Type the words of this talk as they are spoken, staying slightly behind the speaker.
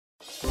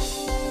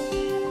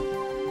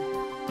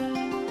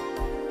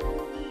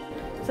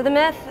So the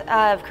myth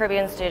of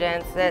Caribbean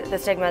students, the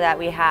stigma that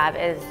we have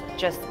is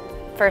just,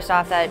 first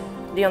off, that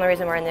the only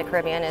reason we're in the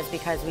Caribbean is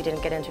because we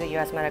didn't get into a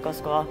U.S. medical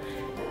school.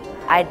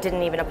 I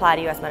didn't even apply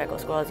to U.S. medical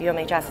schools.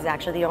 UMHS is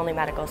actually the only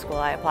medical school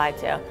I applied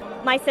to.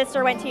 My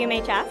sister went to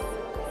UMHS,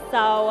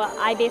 so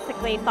I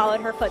basically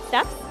followed her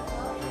footsteps.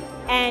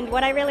 And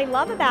what I really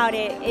love about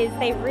it is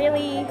they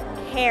really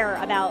care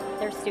about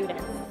their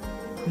students.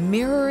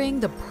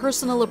 Mirroring the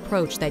personal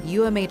approach that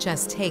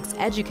UMHS takes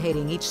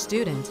educating each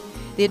student,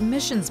 the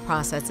admissions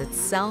process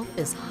itself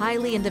is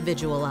highly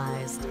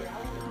individualized.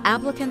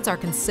 Applicants are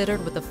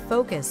considered with a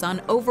focus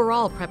on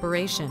overall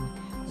preparation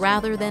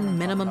rather than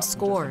minimum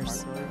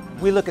scores.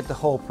 We look at the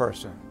whole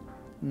person,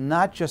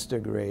 not just their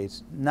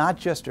grades, not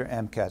just their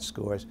MCAT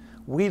scores.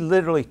 We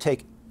literally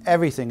take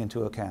everything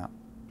into account.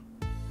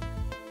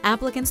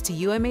 Applicants to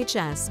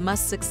UMHS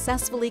must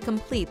successfully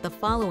complete the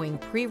following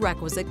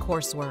prerequisite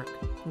coursework: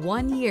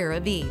 1 year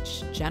of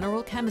each,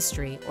 general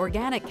chemistry,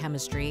 organic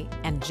chemistry,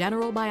 and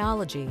general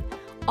biology,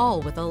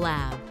 all with a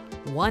lab,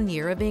 1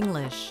 year of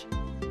English,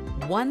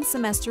 1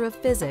 semester of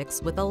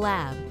physics with a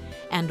lab,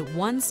 and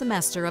 1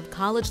 semester of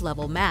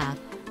college-level math,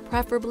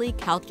 preferably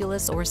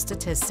calculus or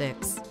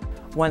statistics.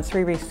 Once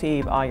we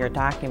receive all your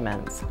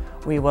documents,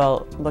 we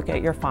will look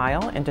at your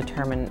file and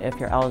determine if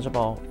you're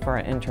eligible for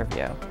an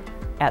interview.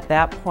 At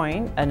that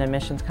point, an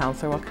admissions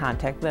counselor will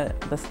contact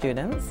the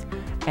students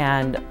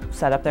and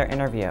set up their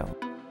interview.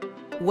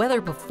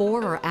 Whether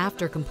before or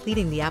after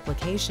completing the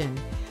application,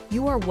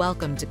 you are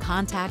welcome to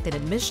contact an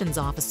admissions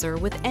officer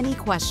with any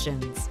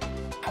questions.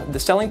 The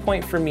selling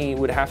point for me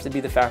would have to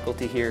be the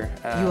faculty here.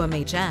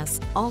 UMHS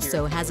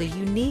also has a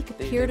unique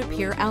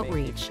peer-to-peer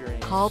outreach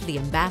called the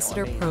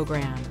Ambassador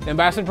Program. The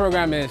Ambassador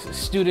Program is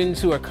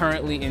students who are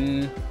currently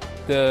in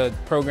the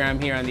program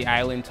here on the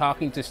island,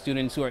 talking to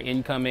students who are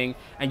incoming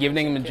and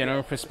giving them a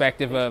general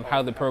perspective of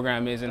how the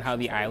program is and how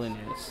the island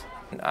is.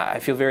 I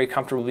feel very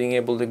comfortable being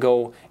able to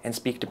go and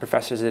speak to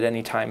professors at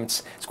any time.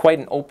 It's quite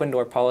an open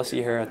door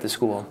policy here at the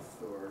school.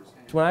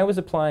 When I was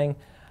applying,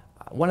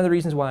 one of the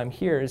reasons why I'm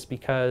here is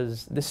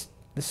because this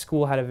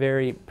school had a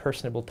very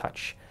personable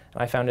touch.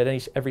 And I found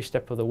at every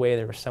step of the way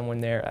there was someone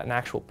there, an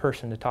actual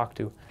person to talk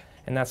to.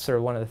 And that's sort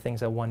of one of the things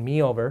that won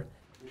me over.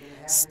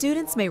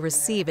 Students may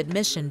receive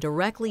admission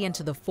directly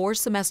into the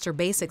 4-semester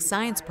basic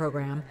science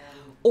program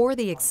or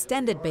the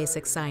extended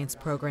basic science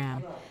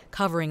program,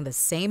 covering the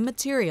same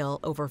material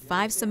over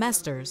 5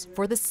 semesters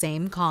for the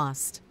same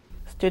cost.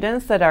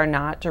 Students that are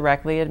not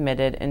directly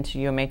admitted into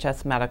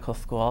UMHS Medical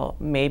School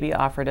may be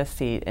offered a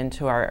seat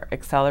into our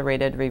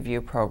accelerated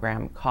review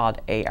program called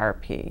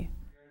ARP.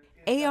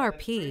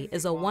 ARP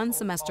is a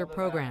 1-semester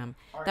program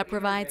that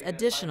provides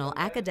additional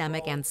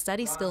academic and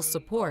study skills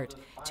support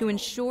to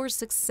ensure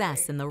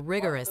success in the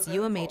rigorous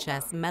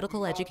UMHS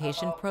medical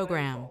education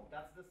program.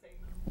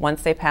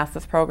 Once they pass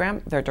this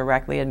program, they're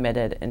directly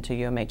admitted into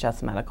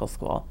UMHS Medical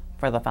School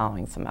for the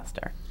following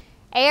semester.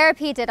 ARP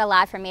did a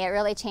lot for me. It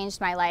really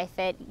changed my life.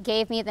 It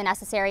gave me the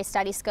necessary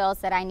study skills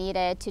that I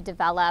needed to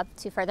develop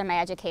to further my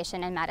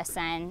education in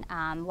medicine,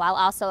 while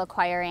also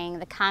acquiring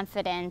the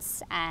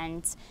confidence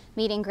and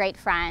meeting great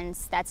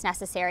friends that's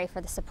necessary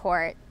for the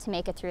support to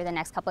make it through the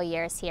next couple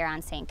years here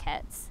on St.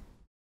 Kitts.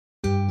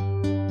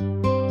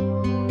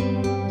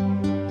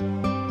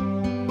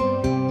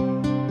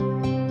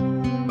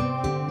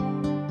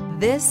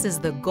 This is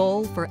the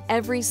goal for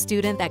every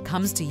student that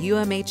comes to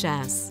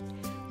UMHS.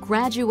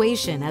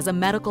 Graduation as a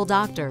medical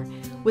doctor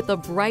with a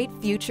bright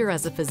future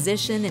as a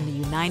physician in the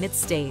United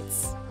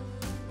States.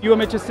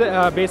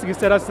 UMHS basically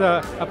set us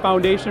a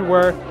foundation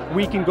where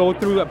we can go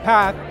through a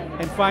path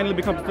and finally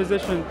become a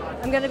physician.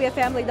 I'm going to be a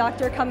family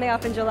doctor coming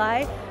up in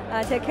July,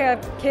 take care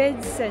of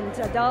kids and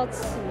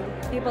adults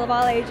and people of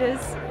all ages,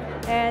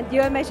 and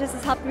UMHS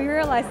has helped me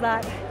realize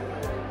that.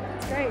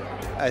 It's great.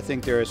 I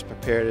think they're as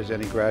prepared as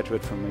any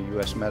graduate from a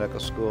U.S. medical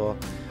school.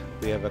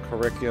 We have a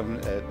curriculum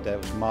that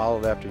was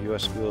modeled after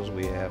U.S. schools.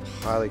 We have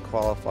highly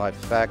qualified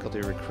faculty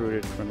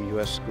recruited from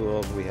U.S.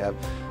 schools. We have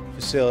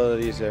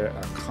facilities that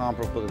are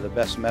comparable to the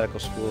best medical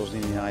schools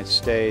in the United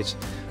States.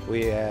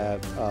 We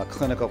have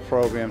clinical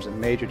programs in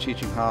major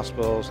teaching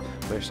hospitals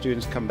where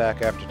students come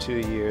back after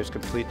 2 years,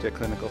 complete their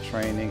clinical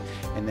training,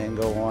 and then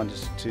go on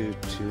to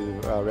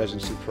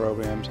residency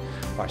programs.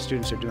 Our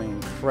students are doing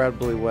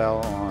incredibly well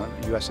on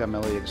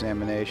USMLE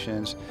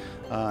examinations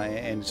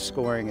and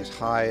scoring as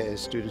high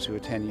as students who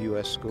attend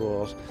U.S.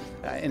 schools.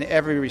 In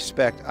every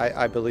respect,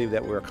 I believe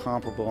that we're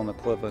comparable and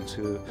equivalent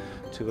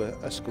to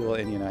a school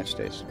in the United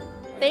States.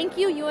 Thank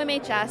you,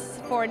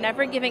 UMHS, for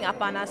never giving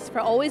up on us, for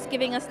always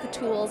giving us the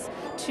tools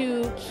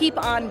to keep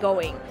on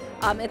going.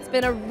 It's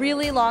been a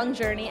really long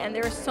journey, and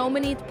there are so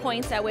many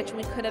points at which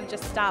we could have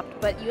just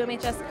stopped, but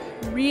UMHS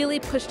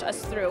really pushed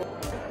us through.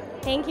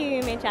 Thank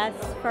you, UMHS,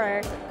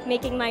 for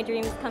making my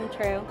dreams come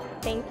true.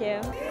 Thank you.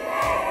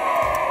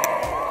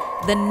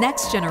 The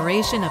next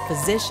generation of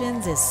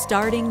physicians is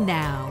starting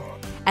now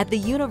at the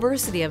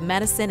University of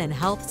Medicine and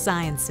Health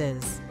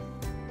Sciences.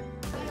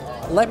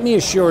 Let me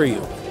assure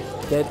you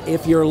that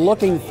if you're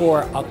looking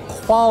for a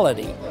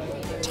quality,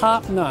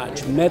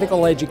 top-notch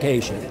medical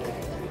education,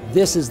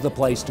 this is the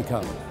place to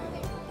come.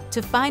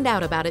 To find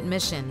out about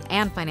admission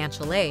and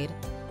financial aid,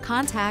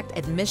 contact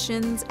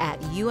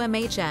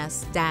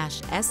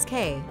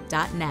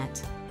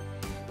admissions@umhs-sk.net.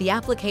 The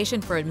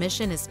application for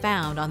admission is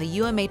found on the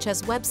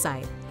UMHS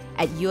website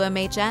at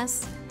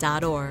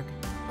umhs.org.